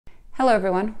Hello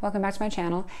everyone, welcome back to my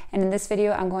channel, and in this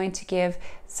video I'm going to give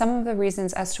some of the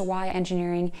reasons as to why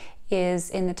engineering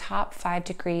is in the top 5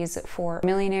 degrees for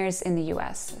millionaires in the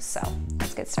US. So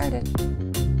let's get started.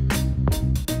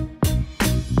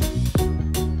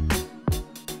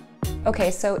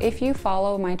 Okay, so if you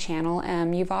follow my channel,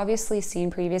 you've obviously seen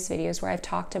previous videos where I've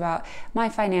talked about my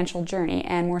financial journey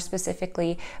and more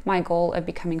specifically my goal of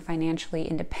becoming financially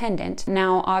independent.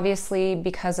 Now, obviously,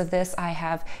 because of this, I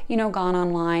have, gone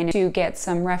online to get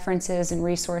some references and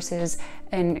resources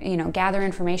and, gather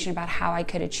information about how I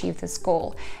could achieve this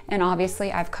goal. And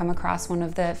obviously, I've come across one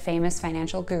of the famous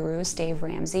financial gurus, Dave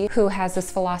Ramsey, who has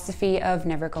this philosophy of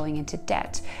never going into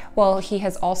debt. Well, he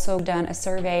has also done a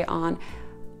survey on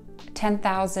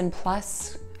 10,000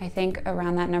 plus, I think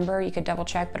around that number, you could double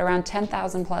check, but around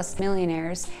 10,000 plus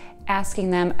millionaires,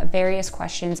 asking them various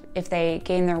questions if they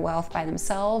gained their wealth by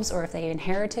themselves or if they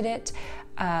inherited it,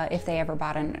 if they ever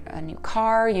bought a new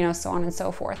car, so on and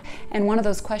so forth. And one of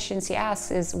those questions he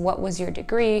asks is, what was your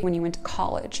degree when you went to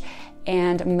college?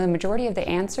 And the majority of the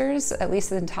answers, at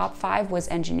least in the top 5, was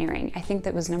engineering. I think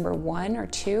that was number 1 or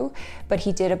 2, but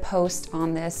he did a post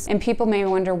on this. And people may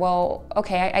wonder, well,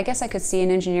 okay, I guess I could see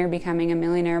an engineer becoming a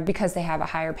millionaire because they have a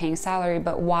higher paying salary,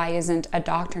 but why isn't a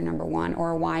doctor number 1?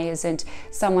 Or why isn't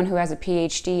someone who has a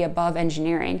PhD above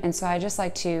engineering? And so I just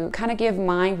like to kind of give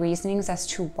my reasonings as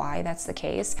to why that's the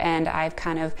case. And I've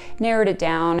kind of narrowed it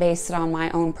down based on my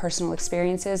own personal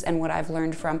experiences and what I've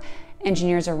learned from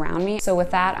engineers around me. So with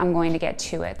that, I'm going to get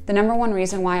to it. The number 1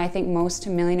 reason why I think most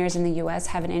millionaires in the US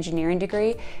have an engineering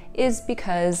degree is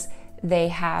because they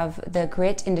have the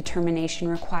grit and determination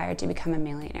required to become a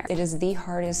millionaire. It is the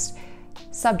hardest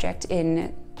subject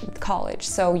in college,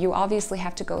 so you obviously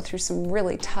have to go through some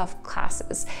really tough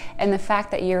classes, and the fact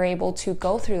that you're able to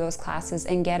go through those classes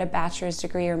and get a bachelor's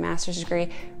degree or master's degree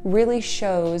really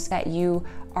shows that you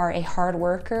are a hard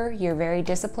worker, you're very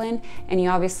disciplined, and you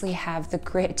obviously have the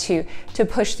grit to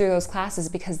push through those classes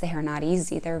because they are not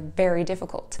easy, they're very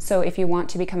difficult. So if you want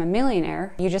to become a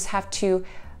millionaire, you just have to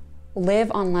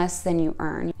live on less than you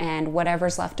earn, and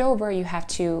whatever's left over, you have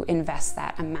to invest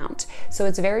that amount. So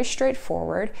it's very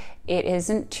straightforward. It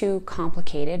isn't too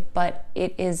complicated, but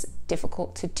it is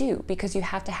difficult to do because you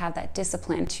have to have that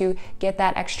discipline to get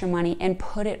that extra money and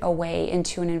put it away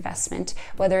into an investment,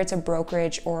 whether it's a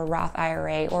brokerage or a Roth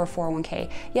IRA or a 401k.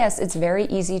 Yes, it's very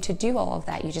easy to do all of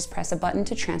that. You just press a button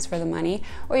to transfer the money,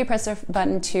 or you press a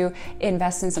button to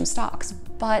invest in some stocks.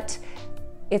 But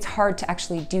it's hard to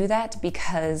actually do that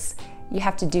because you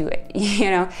have to do it.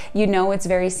 You know it's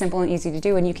very simple and easy to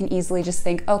do, and you can easily just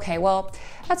think, okay, well,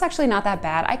 that's actually not that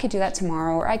bad. I could do that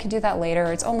tomorrow, or I could do that later,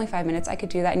 or it's only 5 minutes, I could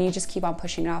do that, and you just keep on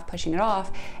pushing it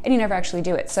off, and you never actually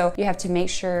do it. So you have to make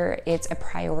sure it's a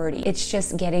priority. It's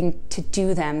just getting to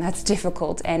do them that's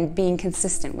difficult, and being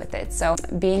consistent with it. So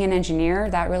being an engineer,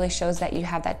 that really shows that you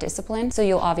have that discipline. So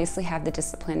you'll obviously have the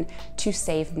discipline to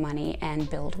save money and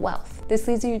build wealth. This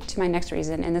leads me to my next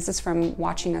reason, and this is from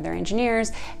watching other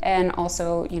engineers and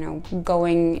also,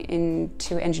 going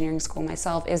into engineering school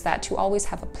myself, is that to always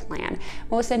have a plan.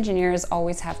 Most engineers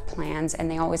always have plans, and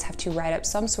they always have to write up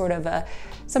some sort of a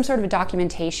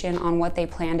documentation on what they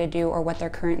plan to do or what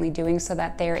they're currently doing, so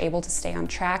that they're able to stay on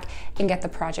track and get the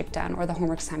project done or the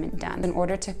homework assignment done. In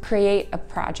order to create a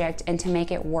project and to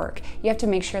make it work, you have to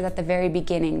make sure that the very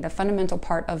beginning, the fundamental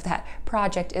part of that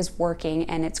project is working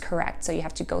and it's correct. So you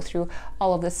have to go through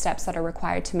all of the steps that are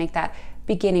required to make that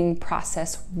beginning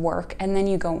process work, and then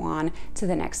you go on to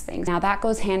the next thing. Now that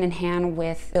goes hand in hand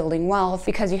with building wealth,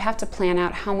 because you have to plan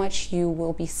out how much you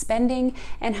will be spending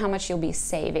and how much you'll be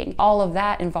saving. All of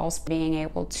that involves being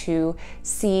able to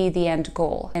see the end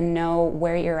goal and know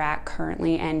where you're at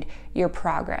currently and your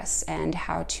progress and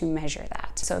how to measure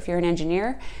that. So if you're an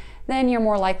engineer, then you're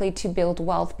more likely to build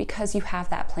wealth because you have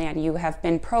that plan. You have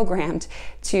been programmed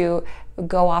to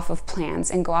go off of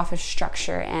plans and go off of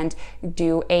structure and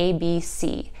do A, B,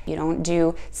 C. You don't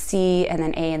do C and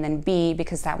then A and then B,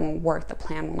 because that won't work. The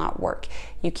plan will not work.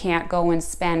 You can't go and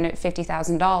spend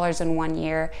 $50,000 in 1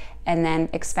 year and then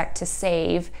expect to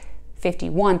save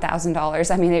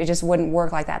 $51,000. I mean, it just wouldn't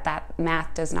work like that. That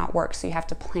math does not work. So you have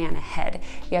to plan ahead.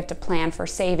 You have to plan for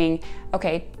saving,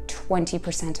 okay,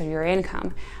 20% of your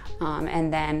income.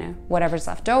 And then whatever's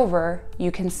left over,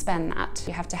 you can spend that.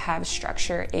 You have to have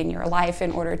structure in your life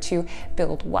in order to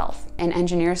build wealth. And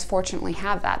engineers fortunately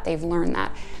have that. They've learned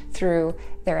that through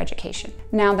their education.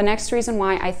 Now, the next reason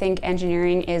why I think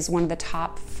engineering is one of the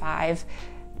top 5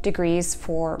 degrees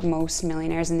for most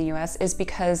millionaires in the US is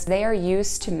because they are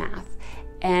used to math.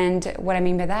 And what I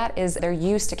mean by that is they're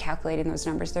used to calculating those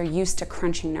numbers. They're used to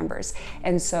crunching numbers.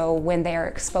 And so when they are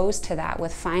exposed to that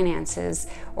with finances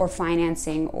or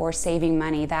financing or saving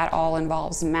money, that all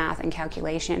involves math and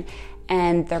calculation.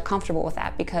 And they're comfortable with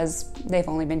that because they've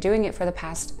only been doing it for the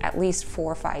past at least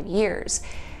 4 or 5 years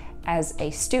as a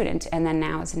student and then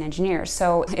now as an engineer.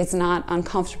 So it's not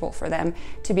uncomfortable for them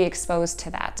to be exposed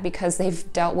to that because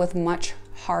they've dealt with much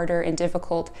harder and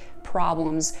difficult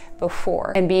problems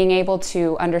before. And being able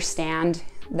to understand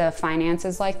the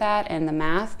finances like that and the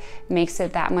math makes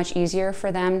it that much easier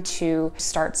for them to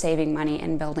start saving money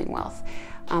and building wealth.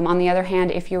 On the other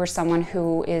hand, if you were someone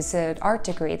who is an art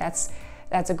degree, that's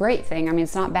a great thing. I mean,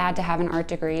 it's not bad to have an art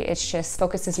degree. It's just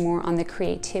focuses more on the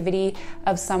creativity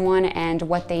of someone and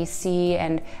what they see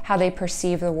and how they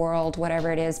perceive the world,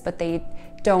 whatever it is, but they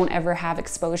don't ever have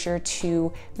exposure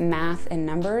to math and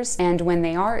numbers. And when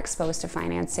they are exposed to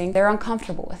financing, they're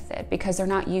uncomfortable with it because they're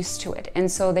not used to it.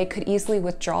 And so they could easily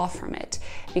withdraw from it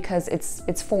because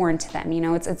it's foreign to them. You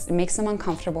know, it makes them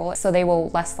uncomfortable. So they will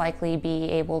less likely be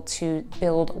able to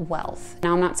build wealth.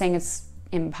 Now, I'm not saying it's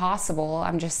impossible.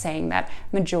 I'm just saying that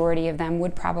majority of them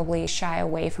would probably shy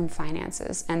away from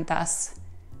finances and thus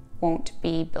won't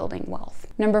be building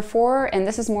wealth. Number 4, and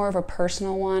this is more of a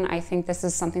personal one, I think this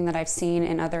is something that I've seen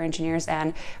in other engineers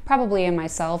and probably in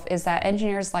myself, is that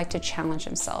engineers like to challenge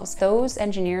themselves. Those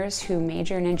engineers who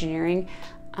major in engineering,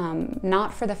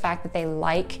 not for the fact that they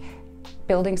like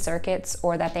building circuits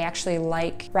or that they actually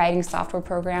like writing software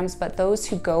programs, but those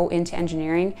who go into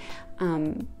engineering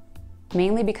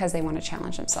mainly because they want to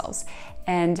challenge themselves.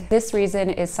 And this reason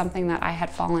is something that I had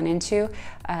fallen into,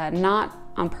 not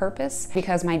on purpose,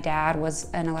 because my dad was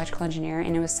an electrical engineer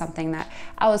and it was something that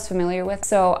I was familiar with.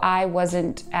 So I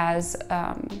wasn't as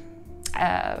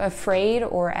afraid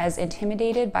or as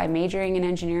intimidated by majoring in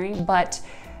engineering. But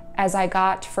as I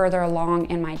got further along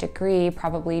in my degree,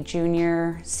 probably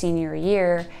junior, senior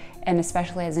year, and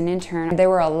especially as an intern, there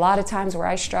were a lot of times where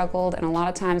I struggled and a lot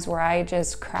of times where I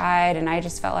just cried and I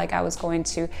just felt like I was going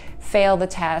to fail the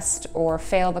test or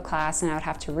fail the class and I would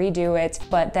have to redo it.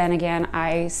 But then again,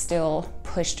 I still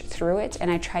pushed through it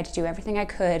and I tried to do everything I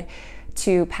could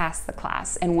to pass the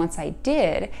class. And once I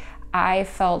did, I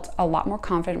felt a lot more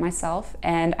confident in myself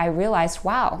and I realized,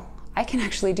 wow, I can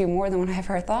actually do more than what I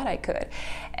ever thought I could.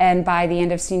 And by the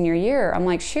end of senior year, I'm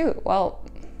like, shoot, well,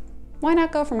 why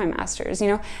not go for my master's? You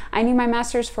know, I need my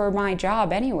master's for my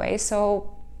job anyway,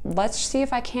 so let's see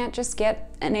if I can't just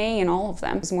get an A in all of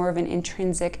them. It's more of an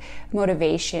intrinsic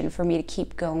motivation for me to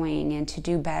keep going and to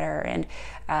do better and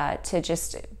to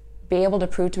just be able to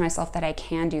prove to myself that I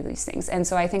can do these things. And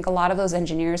so I think a lot of those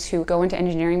engineers who go into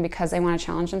engineering because they want to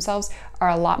challenge themselves are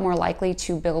a lot more likely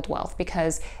to build wealth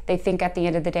because they think at the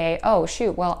end of the day, oh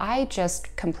shoot, well, I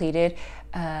just completed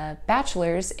a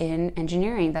bachelor's in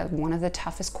engineering, that's one of the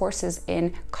toughest courses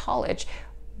in college.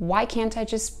 Why can't I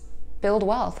just build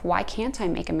wealth? Why can't I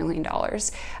make $1 million?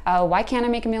 Why can't I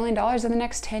make $1 million in the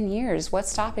next 10 years?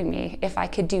 What's stopping me? If I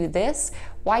could do this,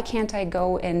 why can't I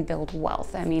go and build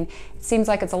wealth? I mean, it seems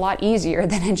like it's a lot easier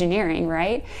than engineering,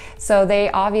 right? So they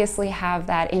obviously have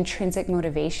that intrinsic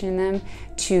motivation in them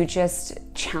to just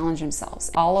challenge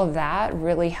themselves. All of that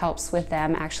really helps with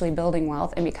them actually building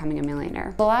wealth and becoming a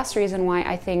millionaire. The last reason why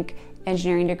I think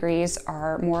engineering degrees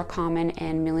are more common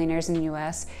in millionaires in the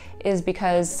US is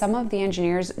because some of the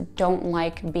engineers don't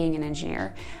like being an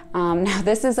engineer. Now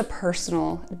this is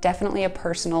definitely a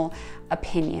personal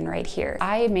opinion right here.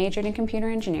 I majored in computer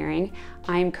engineering.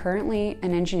 I'm currently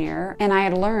an engineer and I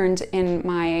had learned in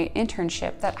my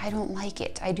internship that I don't like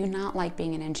it. I do not like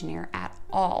being an engineer at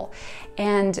all.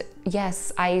 And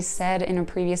yes, I said in a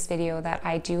previous video that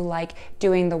I do like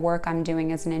doing the work I'm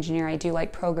doing as an engineer. I do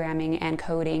like programming and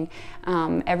coding.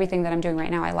 Everything that I'm doing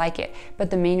right now, I like it. But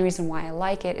the main reason why I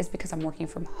like it is because I'm working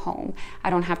from home. I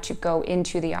don't have to go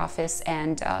into the office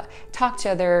and talk to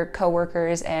other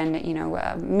coworkers and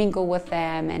mingle with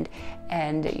them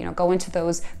and go into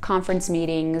those conference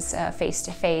meetings face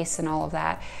to face and all of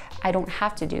that. I don't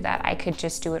have to do that. I could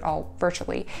just do it all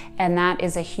virtually. And that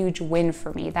is a huge win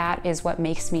for me. That is what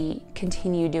makes me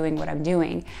continue doing what I'm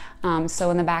doing. So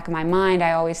in the back of my mind,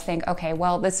 I always think, okay,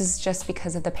 well, this is just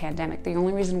because of the pandemic. The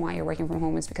only reason why you're working from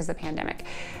home is because of the pandemic.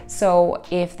 So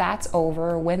if that's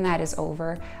over, when that is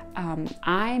over,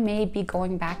 I may be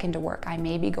going back into work. I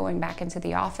may be going back into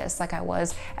the office like I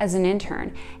was as an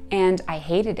intern. And I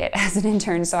hated it as an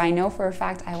intern. So I know for a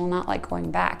fact I will not like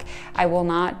going back. I will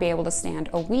not be able to stand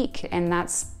a week. And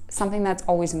that's something that's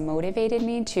always motivated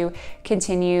me to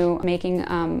continue making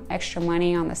extra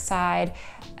money on the side,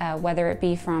 whether it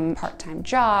be from part-time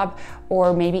job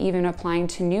or maybe even applying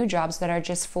to new jobs that are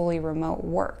just fully remote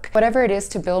work. Whatever it is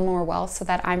to build more wealth so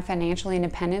that I'm financially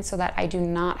independent, so that I do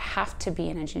not have to be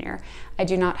an engineer. I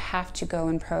do not have to go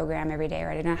and program every day,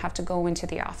 or I do not have to go into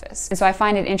the office. And so I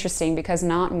find it interesting because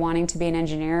not wanting to be an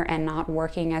engineer and not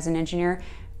working as an engineer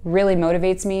really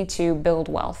motivates me to build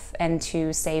wealth and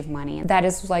to save money. That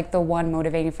is like the one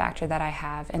motivating factor that I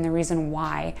have, and the reason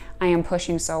why I am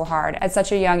pushing so hard at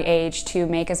such a young age to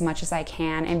make as much as I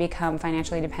can and become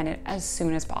financially independent as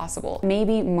soon as possible.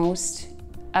 Maybe most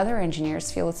other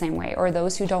engineers feel the same way, or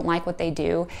those who don't like what they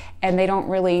do and they don't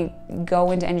really go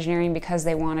into engineering because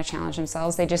they want to challenge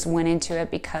themselves. They just went into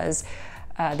it because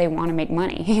they want to make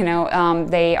money, you know.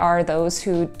 They are those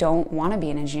who don't want to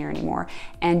be an engineer anymore,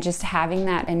 and just having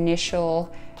that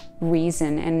initial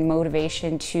reason and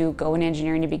motivation to go in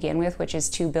engineering to begin with, which is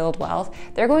to build wealth,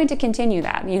 they're going to continue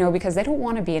that, you know, because they don't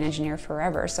want to be an engineer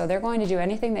forever. So they're going to do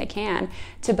anything they can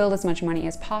to build as much money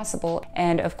as possible.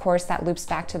 And of course, that loops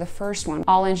back to the first one.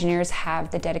 All engineers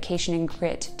have the dedication and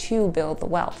grit to build the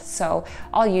wealth. So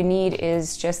all you need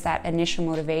is just that initial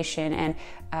motivation and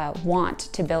want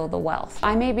to build the wealth.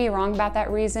 I may be wrong about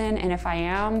that reason, and if I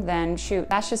am, then shoot,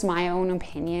 that's just my own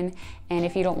opinion. And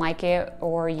if you don't like it,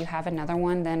 or you have another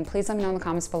one, then please let me know in the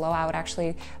comments below. I would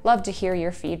actually love to hear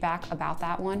your feedback about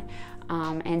that one,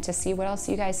 and to see what else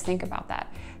you guys think about that.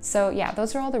 So yeah,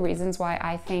 those are all the reasons why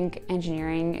I think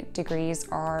engineering degrees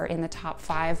are in the top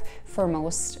 5 for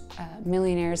most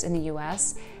millionaires in the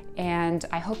US. And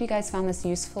I hope you guys found this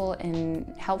useful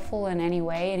and helpful in any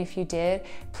way. And if you did,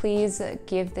 please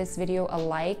give this video a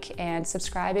like and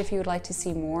subscribe if you would like to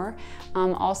see more.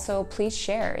 Also, please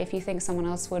share if you think someone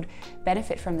else would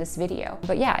benefit from this video.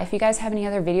 But yeah, if you guys have any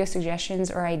other video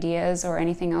suggestions or ideas or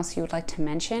anything else you would like to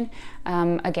mention,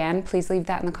 again, please leave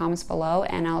that in the comments below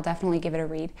and I'll definitely give it a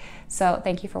read. So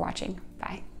thank you for watching.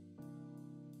 Bye.